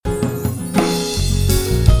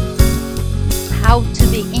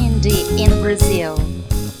Brazil.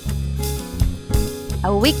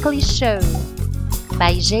 A weekly show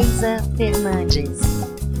by Geisa Fernandes.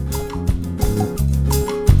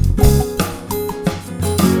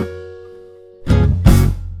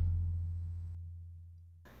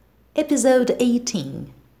 Episode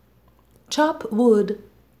 18. Chop wood,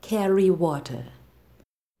 carry water.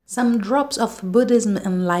 Some drops of Buddhism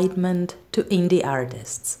enlightenment to indie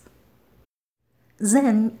artists.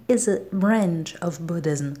 Zen is a branch of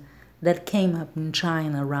Buddhism that came up in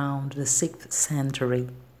China around the 6th century.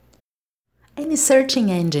 Any searching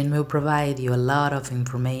engine will provide you a lot of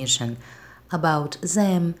information about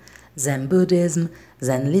Zen, Zen Buddhism,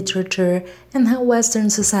 Zen literature, and how Western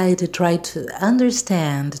society tried to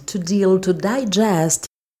understand, to deal, to digest,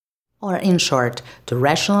 or in short, to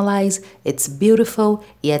rationalize its beautiful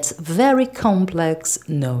yet very complex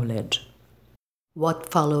knowledge.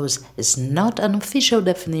 What follows is not an official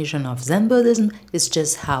definition of Zen Buddhism, it's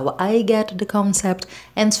just how I get the concept,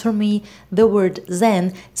 and for me, the word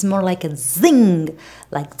Zen is more like a zing,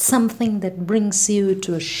 like something that brings you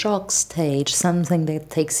to a shock stage, something that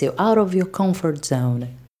takes you out of your comfort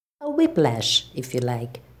zone. A whiplash, if you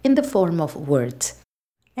like, in the form of words.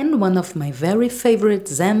 And one of my very favorite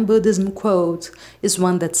Zen Buddhism quotes is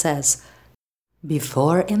one that says,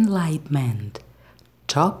 "Before enlightenment,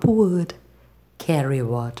 chop wood, carry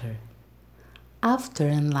water. After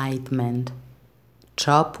enlightenment,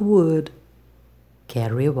 chop wood,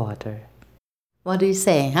 carry water." What do you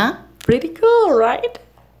say, huh? Pretty cool, right?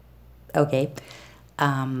 Okay,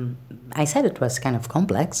 I said it was kind of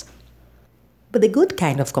complex, but the good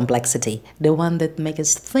kind of complexity, the one that makes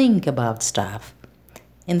us think about stuff.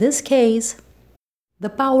 In this case, the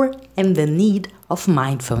power and the need of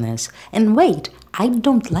mindfulness. And wait, I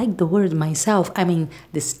don't like the word myself. I mean,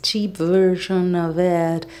 this cheap version of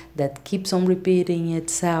it that keeps on repeating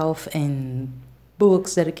itself in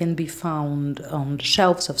books that can be found on the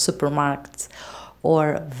shelves of supermarkets,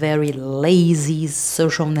 or very lazy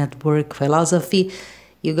social network philosophy.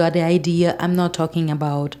 You got the idea. I'm not talking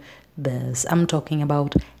about this. I'm talking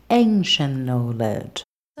about ancient knowledge.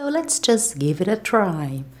 So let's just give it a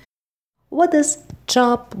try. What does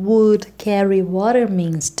chop wood, carry water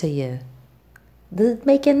means to you? Does it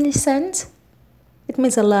make any sense? It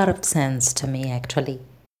makes a lot of sense to me, actually.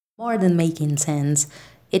 More than making sense,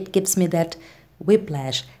 it gives me that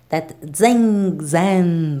whiplash, that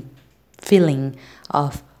zen feeling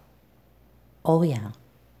of, oh yeah,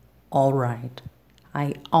 all right,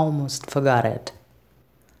 I almost forgot it.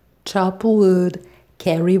 Chop wood,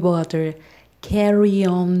 carry water, carry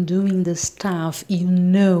on doing the stuff you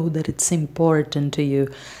know that it's important to you.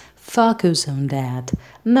 Focus on that.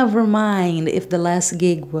 Never mind if the last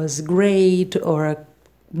gig was great or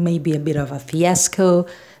maybe a bit of a fiasco.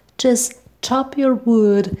 Just chop your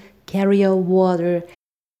wood, carry your water.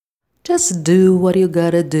 Just do what you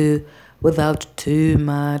gotta do without too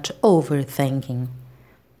much overthinking.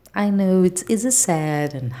 I know it's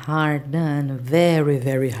sad and hard done, very,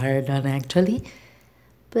 very hard done actually,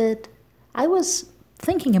 but I was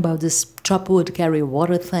thinking about this chop wood, carry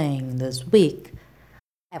water thing this week.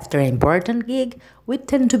 After an important gig, we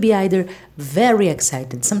tend to be either very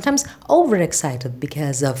excited, sometimes overexcited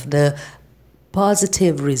because of the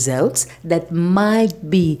positive results that might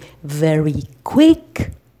be very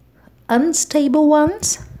quick, unstable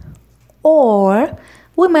ones, or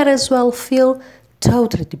we might as well feel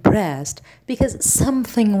totally depressed because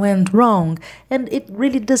something went wrong, and it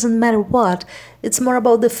really doesn't matter what. It's more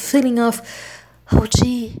about the feeling of, oh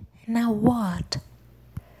gee, now what?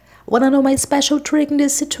 Wanna know my special trick in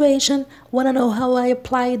this situation? Wanna know how I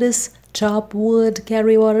apply this chop wood,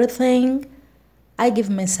 carry water thing? I give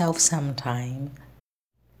myself some time.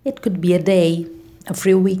 It could be a day, a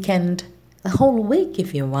free weekend, a whole week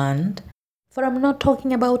if you want. For I'm not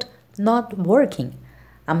talking about not working.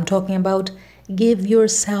 I'm talking about give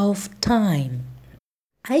yourself time.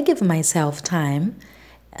 I give myself time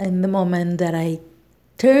in the moment that I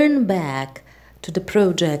turn back to the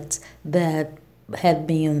projects that had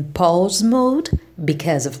been in pause mode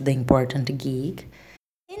because of the important gig,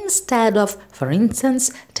 instead of, for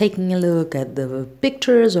instance, taking a look at the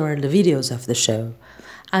pictures or the videos of the show.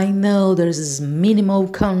 I know there's this minimal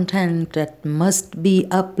content that must be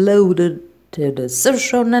uploaded to the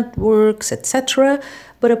social networks, etc.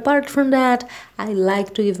 But apart from that, I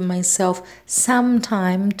like to give myself some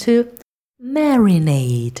time to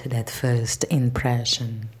marinate that first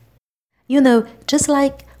impression. You know, just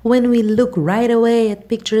like when we look right away at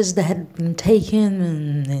pictures that had been taken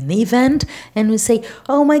in an event and we say,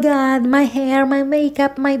 oh my god, my hair, my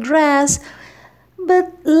makeup, my dress.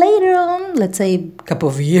 But later on, let's say a couple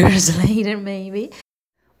of years later maybe,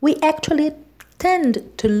 we actually tend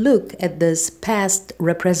to look at these past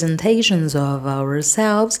representations of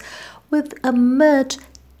ourselves with a much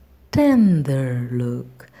tender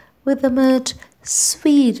look, with a much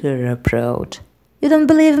sweeter approach. You don't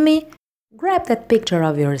believe me? Grab that picture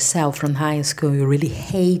of yourself from high school you really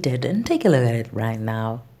hated and take a look at it right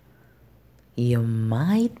now. You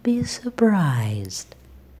might be surprised.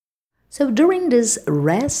 So during this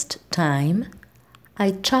rest time,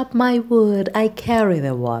 I chop my wood, I carry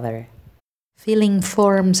the water. Filling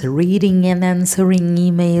forms, reading and answering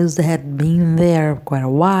emails that had been there quite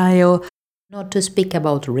a while, not to speak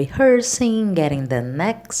about rehearsing, getting the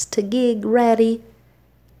next gig ready.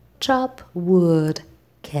 Chop wood,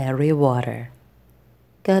 carry water.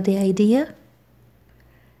 Got the idea?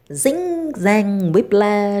 Zing, zang,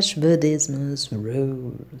 whiplash, Buddhismus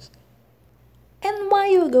rose. And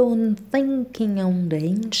while you go on thinking on the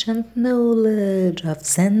ancient knowledge of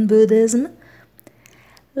Zen Buddhism,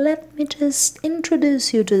 let me just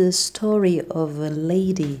introduce you to the story of a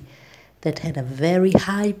lady that had a very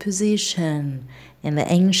high position in the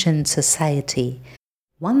ancient society,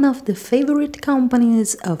 one of the favorite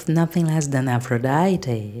companies of nothing less than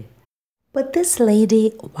Aphrodite. But this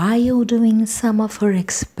lady, while doing some of her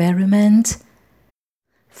experiments,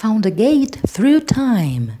 found a gate through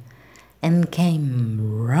time and came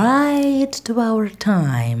right to our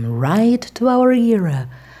time, right to our era,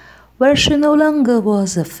 where she no longer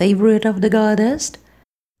was a favorite of the goddess,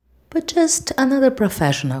 but just another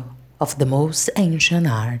professional of the most ancient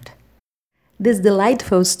art. This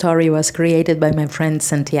delightful story was created by my friend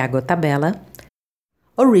Santiago Tabela,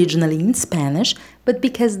 originally in Spanish, but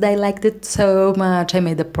because I liked it so much I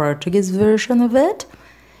made a Portuguese version of it.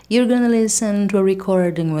 You're gonna listen to a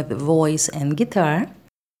recording with voice and guitar,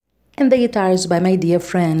 and the guitar is by my dear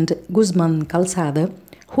friend Guzman Calzada,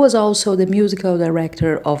 who was also the musical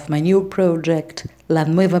director of my new project, La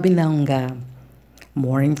Nueva Milonga.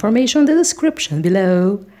 More information in the description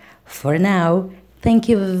below. For now, thank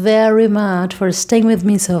you very much for staying with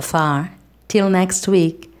me so far. Till next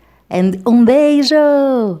week, and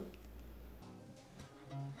beijo!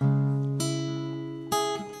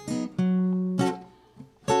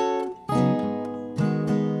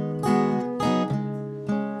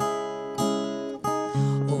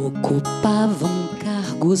 Ocupava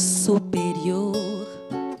cargo superior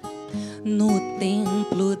no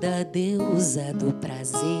templo da deusa do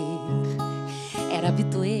prazer. Era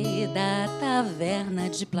habituê da taverna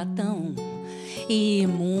de Platão e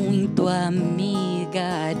muito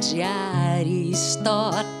amiga de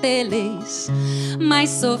Aristóteles, mas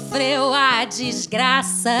sofreu a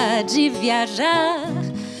desgraça de viajar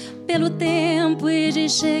pelo tempo e de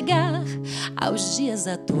chegar aos dias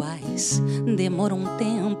atuais. Demora um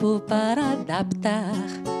tempo para adaptar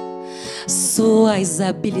suas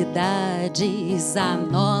habilidades à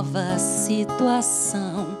nova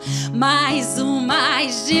situação. Mas o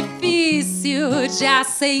mais difícil de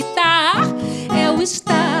aceitar é o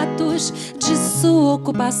status de sua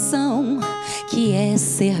ocupação, que é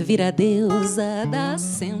servir a deusa da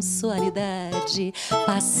sensualidade,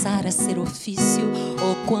 passar a ser ofício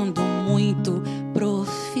ou, quando muito,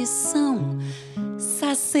 profissão.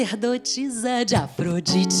 Sacerdotisa de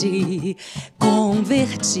Afrodite,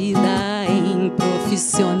 convertida em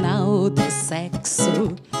profissional do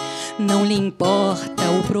sexo. Não lhe importa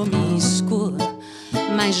o promíscuo,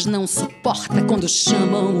 mas não suporta quando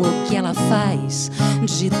chamam o que ela faz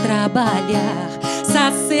de trabalhar.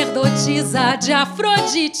 Sacerdotisa de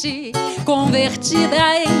Afrodite,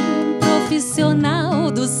 convertida em profissional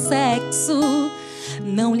do sexo.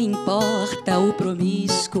 Não lhe importa o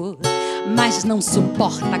promíscuo, mas não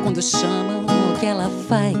suporta quando chamam o que ela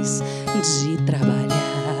faz de trabalhar.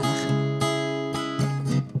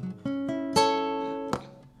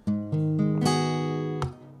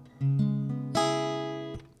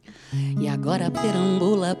 E agora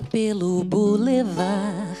perambula pelo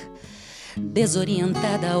bulevar,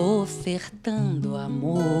 desorientada, ofertando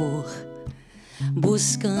amor,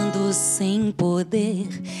 buscando sem poder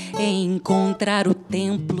encontrar o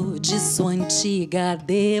templo de sua antiga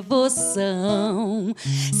devoção.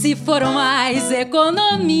 Se foram as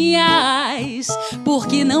economias,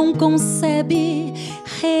 porque não concebe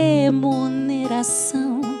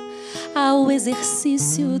remuneração ao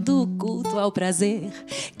exercício do culto ao prazer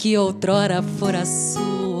que outrora fora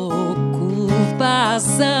sua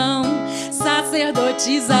ocupação.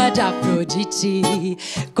 Sacerdotisa de Afrodite,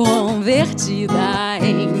 convertida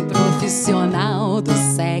em profissional do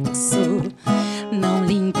sexo. Não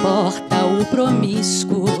lhe importa o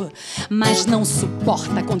promíscuo, mas não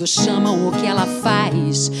suporta quando chamam o que ela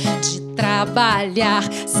faz de trabalhar.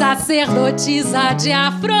 Sacerdotisa de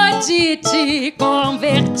Afrodite,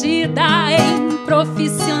 convertida em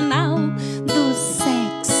profissional do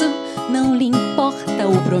sexo. Não lhe importa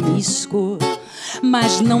o promíscuo,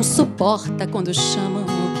 mas não suporta quando chamam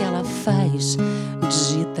o que ela faz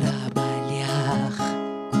de trabalhar.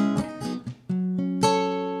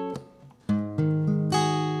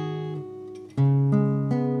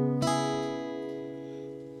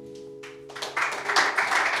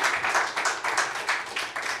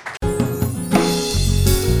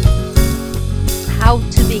 How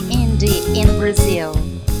to be Indie in Brazil.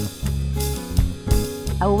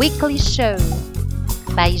 A weekly show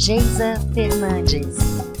by Geisa Fernandes.